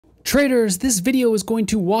Traders, this video is going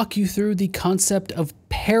to walk you through the concept of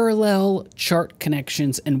parallel chart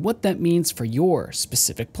connections and what that means for your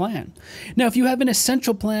specific plan. Now, if you have an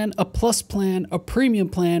essential plan, a plus plan, a premium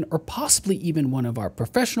plan, or possibly even one of our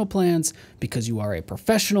professional plans because you are a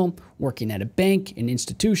professional working at a bank, an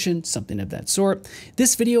institution, something of that sort,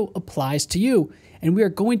 this video applies to you. And we are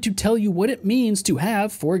going to tell you what it means to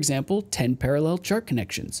have, for example, 10 parallel chart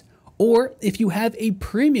connections. Or if you have a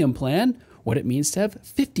premium plan, what it means to have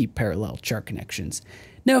 50 parallel chart connections.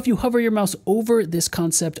 Now, if you hover your mouse over this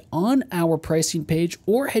concept on our pricing page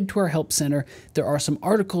or head to our help center, there are some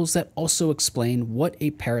articles that also explain what a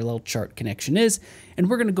parallel chart connection is, and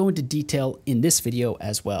we're going to go into detail in this video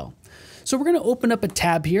as well. So we're going to open up a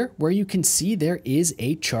tab here where you can see there is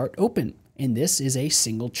a chart open, and this is a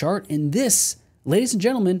single chart, and this, ladies and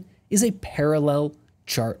gentlemen, is a parallel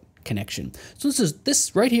chart connection. So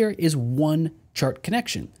this right here is one chart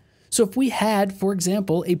connection. So if we had, for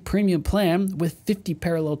example, a premium plan with 50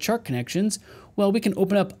 parallel chart connections, well, we can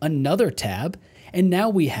open up another tab, and now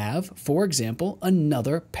we have, for example,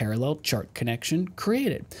 another parallel chart connection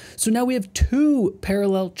created. So now we have two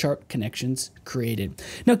parallel chart connections created.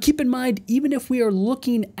 Now keep in mind, even if we are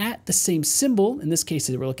looking at the same symbol, in this case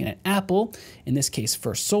we're looking at Apple, in this case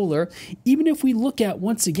First Solar, even if we look at,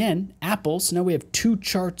 once again, Apple, so now we have two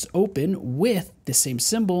charts open with the same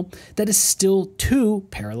symbol, that is still two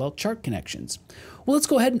parallel chart connections. Well, let's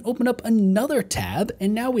go ahead and open up another tab,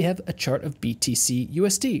 and now we have a chart of BTC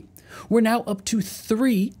USD. We're now up to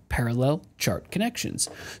 3 parallel chart connections.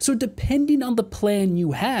 So depending on the plan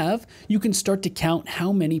you have, you can start to count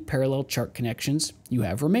how many parallel chart connections you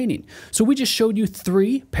have remaining. So we just showed you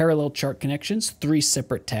 3 parallel chart connections, 3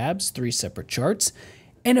 separate tabs, 3 separate charts.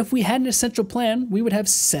 And if we had an essential plan, we would have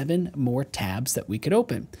 7 more tabs that we could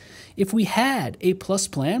open. If we had a plus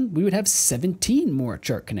plan, we would have 17 more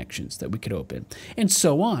chart connections that we could open, and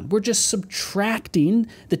so on. We're just subtracting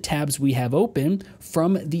the tabs we have open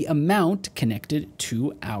from the amount connected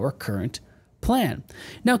to our current plan.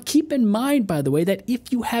 Now, keep in mind, by the way, that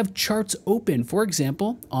if you have charts open, for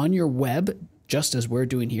example, on your web, just as we're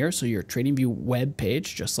doing here, so your TradingView web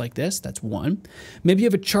page, just like this, that's 1. Maybe you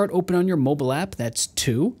have a chart open on your mobile app, that's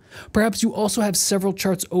 2. Perhaps you also have several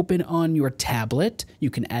charts open on your tablet. You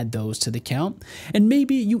can add those to the count. And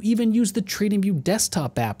maybe you even use the TradingView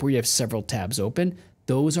desktop app where you have several tabs open.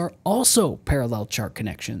 Those are also parallel chart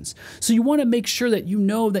connections. So you want to make sure that you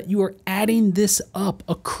know that you are adding this up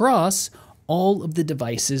across all of the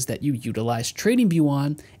devices that you utilize TradingView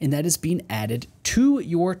on, and that is being added to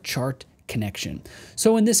your chart connection.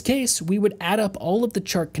 So in this case, we would add up all of the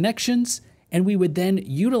chart connections, and we would then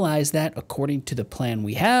utilize that according to the plan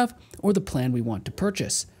we have or the plan we want to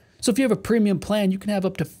purchase. So if you have a premium plan, you can have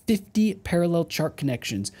up to 50 parallel chart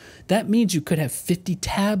connections. That means you could have 50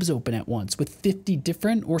 tabs open at once with 50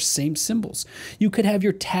 different or same symbols. You could have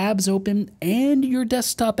your tabs open and your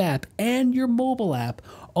desktop app and your mobile app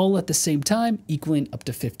all at the same time, equaling up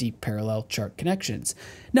to 50 parallel chart connections.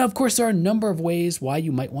 Now, of course, there are a number of ways why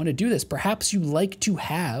you might want to do this. Perhaps you like to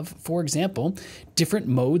have, for example, different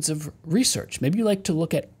modes of research. Maybe you like to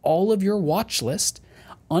look at all of your watch list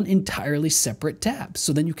on entirely separate tabs.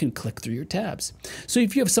 So then you can click through your tabs. So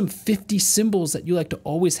if you have some 50 symbols that you like to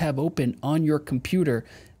always have open on your computer,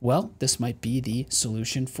 well, this might be the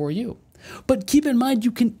solution for you. But keep in mind,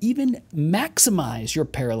 you can even maximize your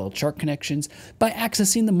parallel chart connections by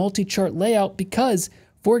accessing the multi-chart layout because,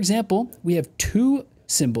 for example, we have 2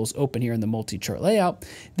 symbols open here in the multi-chart layout.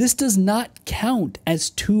 This does not count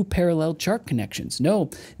as 2 parallel chart connections.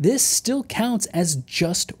 No, this still counts as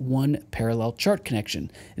just 1 parallel chart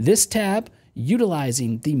connection. This tab,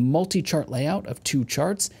 utilizing the multi-chart layout of 2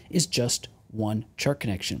 charts, is just 1 chart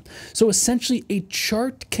connection. So essentially, a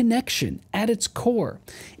chart connection at its core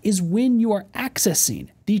is when you are accessing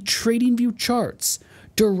the TradingView charts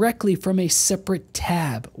directly from a separate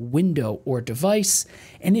tab, window, or device.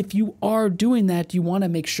 And if you are doing that, you want to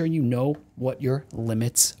make sure you know what your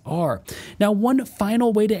limits are. Now, one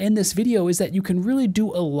final way to end this video is that you can really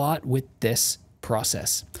do a lot with this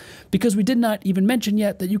process, because we did not even mention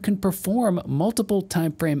yet that you can perform multiple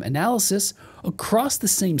time frame analysis across the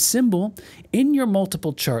same symbol in your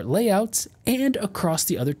multiple chart layouts and across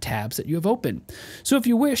the other tabs that you have open. So if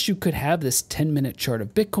you wish, you could have this 10-minute chart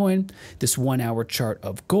of Bitcoin, this 1-hour chart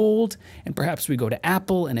of gold, and perhaps we go to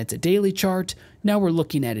Apple and it's a daily chart. Now we're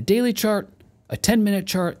looking at a daily chart, a 10-minute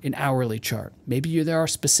chart, an hourly chart. Maybe there are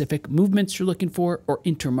specific movements you're looking for or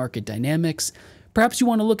intermarket dynamics. Perhaps you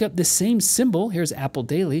want to look up the same symbol, here's Apple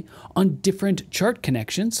Daily, on different chart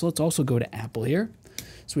connections. So let's also go to Apple here.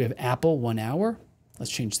 So we have Apple 1 hour. Let's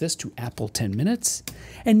change this to Apple 10 minutes.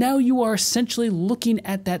 And now you are essentially looking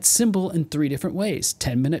at that symbol in 3 different ways.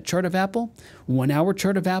 10-minute chart of Apple, 1-hour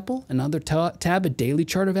chart of Apple, another tab, a daily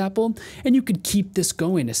chart of Apple. And you could keep this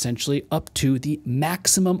going essentially up to the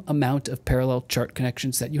maximum amount of parallel chart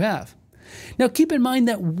connections that you have. Now keep in mind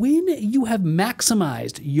that when you have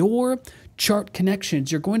maximized your chart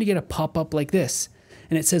connections, you're going to get a pop-up like this.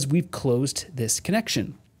 And it says we've closed this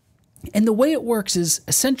connection. And the way it works is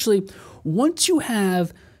essentially once you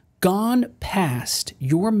have gone past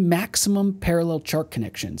your maximum parallel chart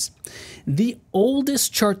connections, the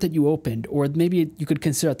oldest chart that you opened, or maybe you could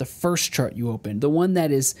consider it the first chart you opened, the one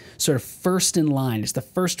that is sort of first in line, it's the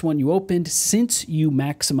first one you opened since you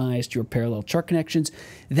maximized your parallel chart connections,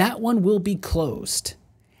 that one will be closed.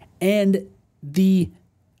 And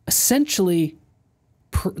essentially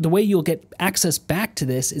the way you'll get access back to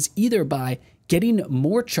this is either by getting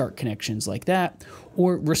more chart connections like that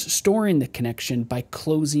or restoring the connection by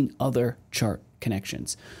closing other chart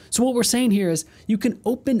connections. So what we're saying here is you can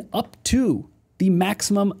open up to the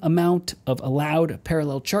maximum amount of allowed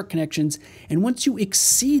parallel chart connections, and once you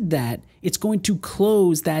exceed that, it's going to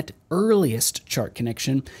close that earliest chart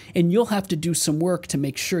connection, and you'll have to do some work to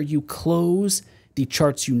make sure you close the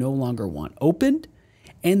charts you no longer want opened,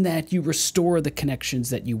 and that you restore the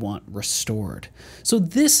connections that you want restored. So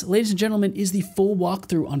this, ladies and gentlemen, is the full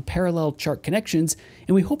walkthrough on parallel chart connections,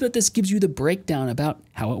 and we hope that this gives you the breakdown about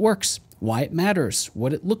how it works, why it matters,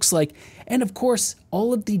 what it looks like, and of course,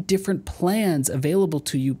 all of the different plans available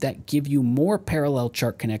to you that give you more parallel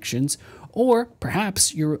chart connections, or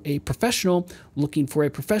perhaps you're a professional looking for a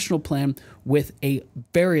professional plan with a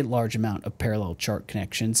very large amount of parallel chart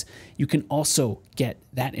connections. You can also get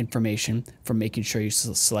that information from making sure you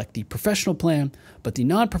select the professional plan, but the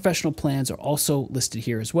non-professional plans are also listed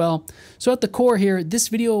here as well. So at the core here, this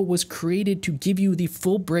video was created to give you the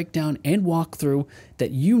full breakdown and walkthrough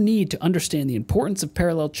that you need to understand the importance of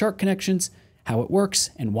parallel chart connections, how it works,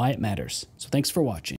 and why it matters. So thanks for watching.